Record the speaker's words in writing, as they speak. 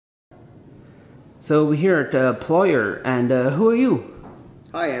So we're here at Ployer, and who are you?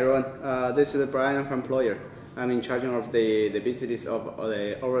 Hi everyone, this is Brian from Ployer. I'm in charge of the business of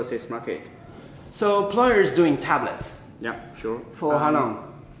the overseas market. So Ployer is doing tablets. Yeah, sure. For how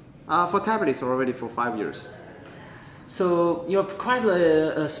long? For tablets already for 5 years. So you're quite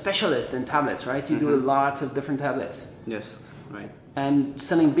a specialist in tablets, right? You do lots of different tablets. Yes, right. And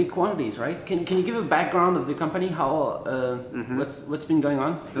selling big quantities, right? Can you give a background of the company? How what's been going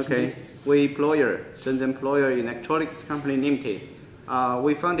on recently? Okay, we Ployer, Shenzhen Ployer Electronics Company Limited.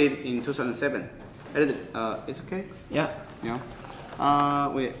 We founded in 2007. It's okay? Yeah. Yeah.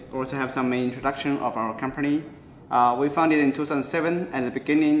 We also have some introduction of our company. We founded in 2007, and the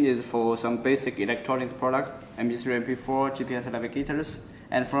beginning is for some basic electronics products, MP3, MP4, GPS navigators,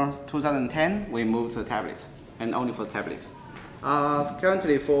 and from 2010 we moved to tablets, and only for tablets.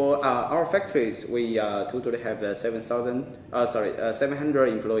 Currently, for our factories, we totally have 700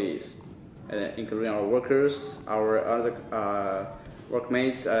 employees, including our workers, our other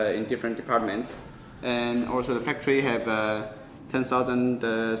workmates in different departments, and also the factory have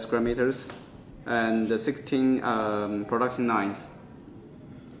 10,000 square meters and 16 production lines.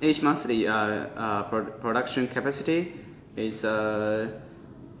 Each monthly production capacity is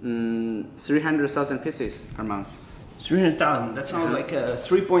 300,000 pieces per month. 300,000. That sounds like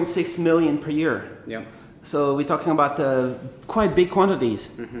 3.6 million per year. Yeah. So we're talking about quite big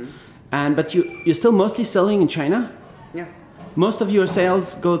quantities. But you're still mostly selling in China? Yeah. Most of your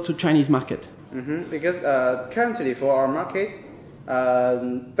sales go to Chinese market. Because currently for our market,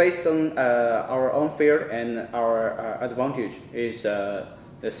 based on our own field and our advantage is the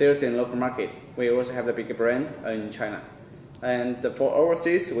sales in local market. We also have the bigger brand in China. And for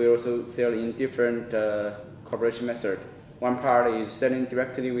overseas, we also sell in different cooperation method. One part is selling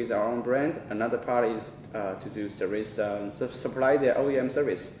directly with our own brand. Another part is to do service, supply the OEM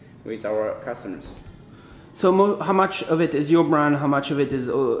service with our customers. So how much of it is your brand? How much of it is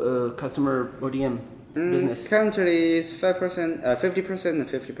customer ODM business? Currently, it's 5%, 50% and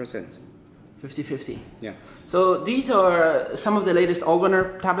 50%. 50-50. Yeah. So these are some of the latest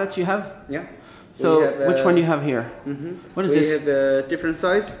Allwinner tablets you have? Yeah. So which one do you have here? What is this? We have different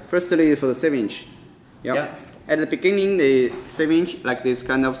size. Firstly, for the 7-inch. Yeah. At the beginning, the 7-inch, like this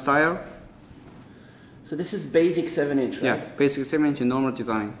kind of style. So this is basic 7-inch, right? Yeah, basic 7-inch normal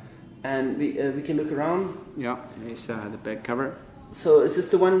design. And we can look around. Yeah, it's the back cover. So is this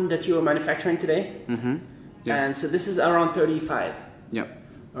the one that you are manufacturing today? Yes. And so this is around 35. Yeah.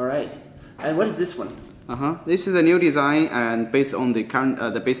 All right. And what is this one? This is a new design and based on the current,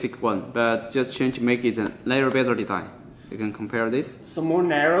 the basic one, but just change to make it a layer bezel design. You can compare this. So more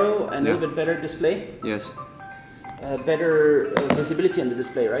narrow and a little bit better display. Yes. Better visibility on the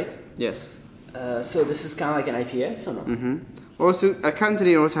display, right? Yes. So this is kind of like an IPS, or no? Also,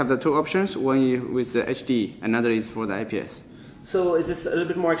 currently also have the two options. One with the HD, another is for the IPS. So is this a little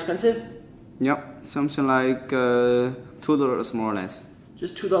bit more expensive? Yep, something like $2 more or less.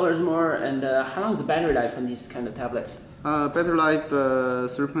 Just $2 more. And how long is the battery life on these kind of tablets? Battery life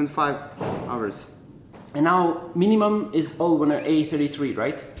 3.5 hours. And now minimum is Allwinner A33,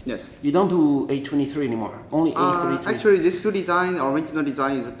 right? Yes. You don't do A23 anymore, only A33. Actually, this two design, original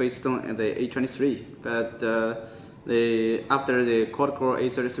design is based on the A23, but after the quad-core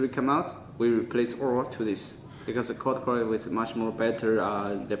A33 come out, we replace all to this because the quad-core was much more better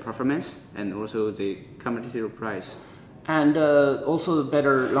the performance and also the competitive price. And also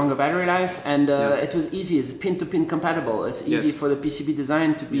better, longer battery life, and it was easy. It's pin-to-pin compatible. It's easy for the PCB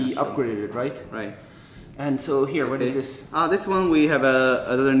design to be upgraded, right? Right. And so here, what is this? This one we have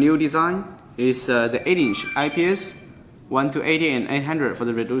another new design. It's the 8-inch IPS 1-80 and 800 for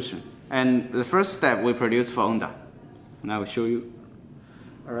the resolution. And the first step we produce for Honda. And I will show you.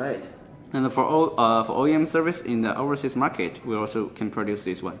 All right. And for OEM service in the overseas market, we also can produce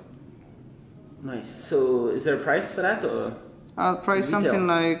this one. Nice. So is there a price for that, or? Price something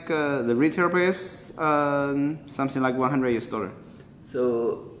like the retail price, something like $100.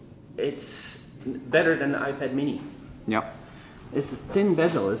 So it's better than the iPad mini. Yeah. It's a thin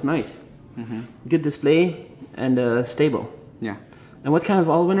bezel, it's nice. Good display and stable. Yeah. And what kind of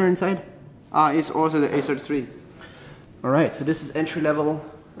Allwinner inside? It's also the A33. Alright, so this is entry level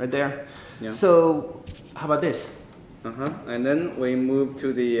right there. Yeah. So how about this? And then we move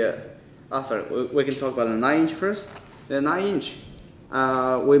to the we can talk about the 9-inch first. The 9-inch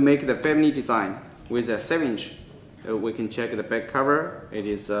we make the family design with a 7-inch. We can check the back cover. It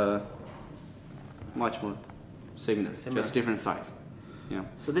is much more similar, just different size. Yeah.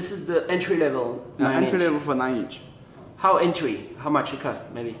 So this is the entry level. Entry level for 9-inch. How entry? How much it cost?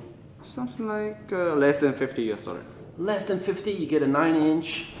 Maybe. Something like less than $50. Less than 50, you get a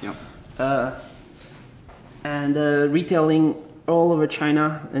 9-inch. Yeah. And retailing all over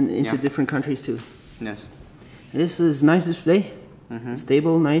China and into different countries too. Yes. This is nice display.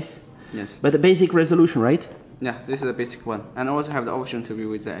 Stable, nice. Yes. But the basic resolution, right? Yeah, this is the basic one. And also have the option to be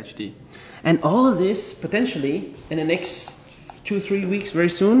with the HD. And all of this, potentially, in the next 2-3 weeks, very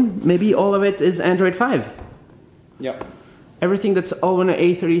soon, maybe all of it is Android 5. Yeah. Everything that's Allwinner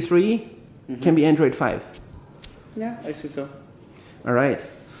A33 can be Android 5. Yeah, I think so. All right.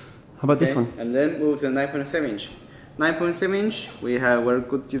 How about this one? And then move to the 9.7 inch. 9.7 inch, we have very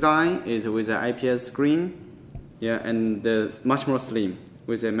good design, is with an IPS screen. Yeah, and much more slim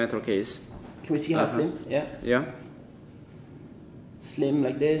with a metal case. Can we see how slim? Yeah. Yeah. Slim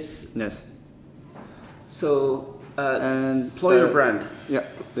like this. Yes. So, and Ployer brand. Yeah,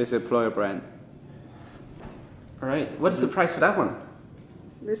 this is a Ployer brand. All right. What is the price for that one?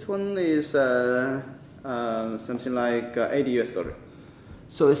 This one is something like $80 US.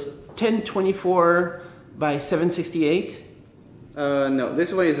 So it's 1024 by 768. No,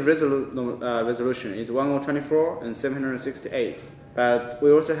 this one is resolution. It's 1024 and 768. But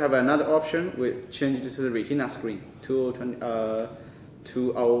we also have another option. We changed it to the Retina screen,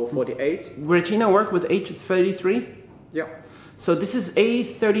 2048. Retina work with A33? Yeah. So this is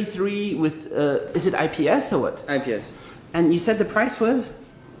A33 with, is it IPS or what? IPS. And you said the price was?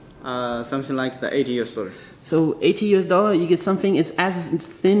 Something like the $80 US. So $80 US, you get something, it's as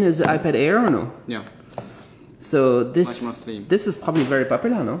thin as the iPad Air or no? Yeah. So Much more slim. this is probably very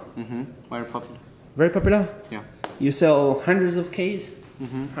popular, no? Very popular. Very popular? Yeah. You sell hundreds of Ks?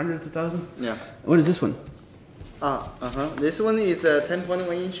 Hundreds of thousands? Yeah. What is this one? This one is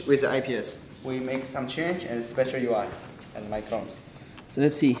 10.1 inch with IPS. We make some change and special UI and microns. So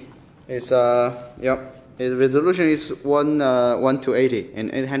let's see. It's its resolution is 1280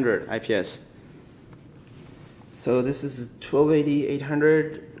 and 800 IPS. So this is 1280,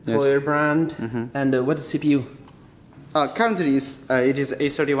 800 Ployer brand. And what is CPU? Currently, it is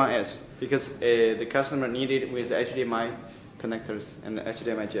A31S because the customer needed with HDMI connectors and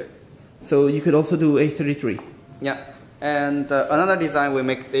HDMI jack. So you could also do A33. Yeah, and another design we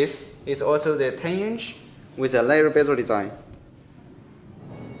make this is also the 10 inch with a layer bezel design.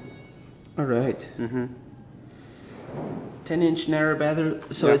 All right. 10-inch narrow bezel.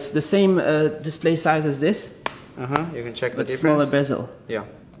 So it's the same display size as this. You can check the difference. Smaller bezel. Yeah.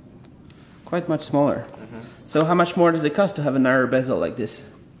 Quite much smaller. So how much more does it cost to have a narrow bezel like this?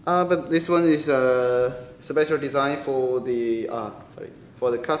 But this one is special design for the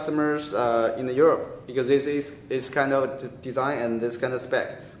customers in Europe because this is kind of design and this kind of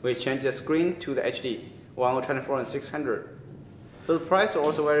spec. We change the screen to the HD 1024 and 600. So the price is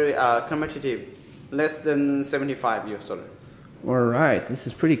also very competitive, less than $75 US. All right, this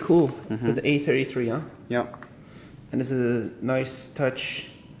is pretty cool for the A33, huh? Yeah. And this is a nice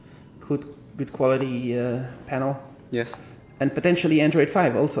touch, good quality panel. Yes. And potentially Android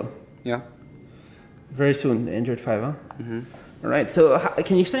 5 also. Yeah. Very soon, Android 5, huh? All right, so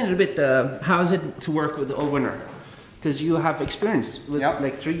can you explain a little bit how is it to work with the Allwinner? Because you have experience with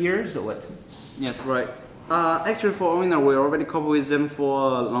like 3 years or what? Yes, right. Actually, for Allwinner, we already cooperate with them for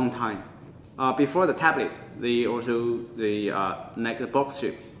a long time. Before the tablets, they make the box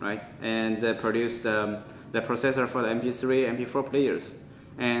chip, right? And they produce the processor for the MP3, MP4 players.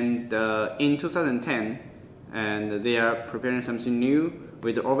 And in 2010, and they are preparing something new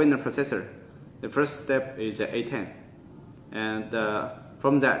with the Allwinner processor. The first step is A10. And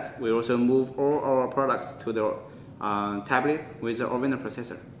from that, we also move all our products to the tablet with the Allwinner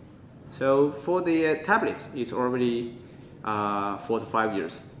processor. So for the tablets, it's already 4 to 5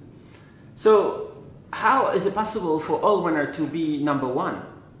 years. So how is it possible for Allwinner to be #1?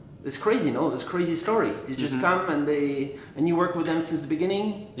 It's crazy, no? It's a crazy story. They just come and you work with them since the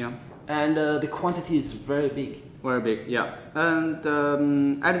beginning. Yeah. And the quantity is very big. Very big, yeah.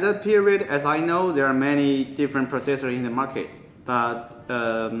 And at that period, as I know, there are many different processors in the market. But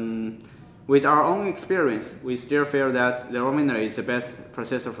with our own experience, we still feel that the Allwinner is the best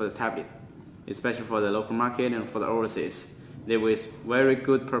processor for the tablet, especially for the local market and for the overseas. They with very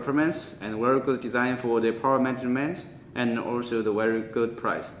good performance and very good design for the power management and also the very good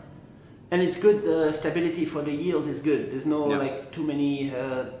price. And it's good, the stability for the yield is good. There's no like too many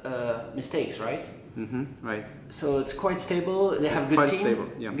mistakes, right? Right. So it's quite stable. They have good team. Stable,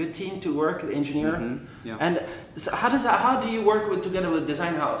 good team to work, the engineer. And so how do you work together with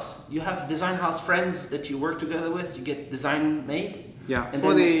design house? You have design house friends that you work together with. You get design made. Yeah. And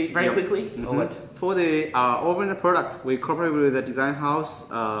for the very quickly. Or what? For the Allwinner product, we cooperate with the design house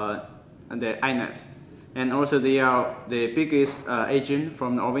and the iNet, and also they are the biggest agent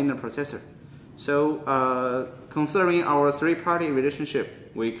from the Allwinner processor. So considering our three-party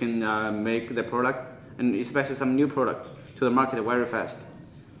relationship, we can make the product and especially some new product to the market very fast.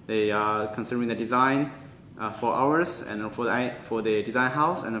 They are considering the design for ours and for the design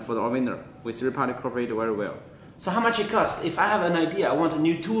house and for the Allwinner. We three-party cooperate very well. So how much it costs? If I have an idea, I want a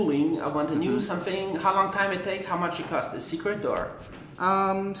new tooling, I want a new something, how long time it take, how much it costs? Is secret or?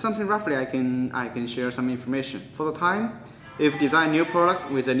 Something roughly I can share some information. For the time, if design new product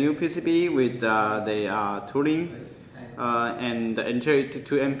with a new PCB with the tooling and enter it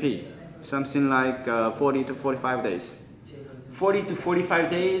to MP, something like 40 to 45 days. 40 to 45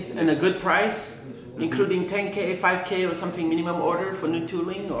 days, yes. And a good price, including 10K, 5K or something minimum order for new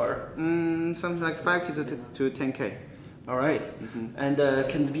tooling or? Something like 5K to 10K. All right. And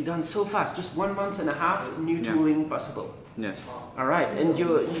can it be done so fast? Just 1 month and a half, new tooling possible? Yes. All right. And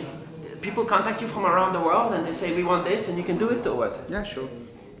people contact you from around the world and they say, we want this, and you can do it or what? Yeah, sure.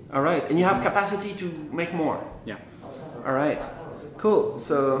 All right. And you have capacity to make more? Yeah. All right. Cool.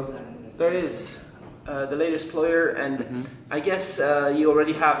 So there is the latest Ployer, and I guess you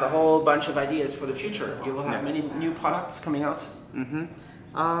already have a whole bunch of ideas for the future. You will have many new products coming out.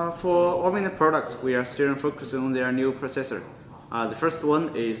 For Allwinner products, we are still focusing on their new processor. The first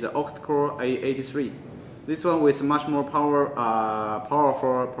one is the octa-core A83. This one with much more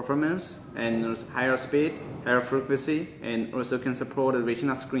powerful performance and higher speed, higher frequency, and also can support the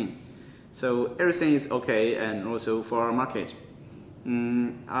Retina screen. So everything is okay, and also for our market.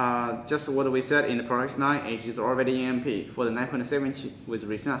 Just what we said in the product line, it is already in MP for the 9.7 inch with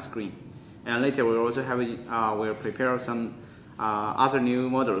Retina screen. And later we'll also have we'll prepare some other new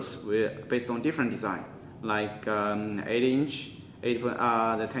models based on different design, like 8 inch,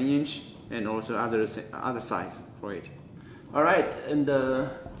 the 10 inch, and also other size for it. All right, and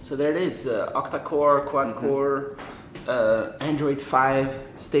so there it is, octa-core, quad-core, Android 5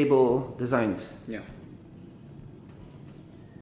 stable designs. Yeah.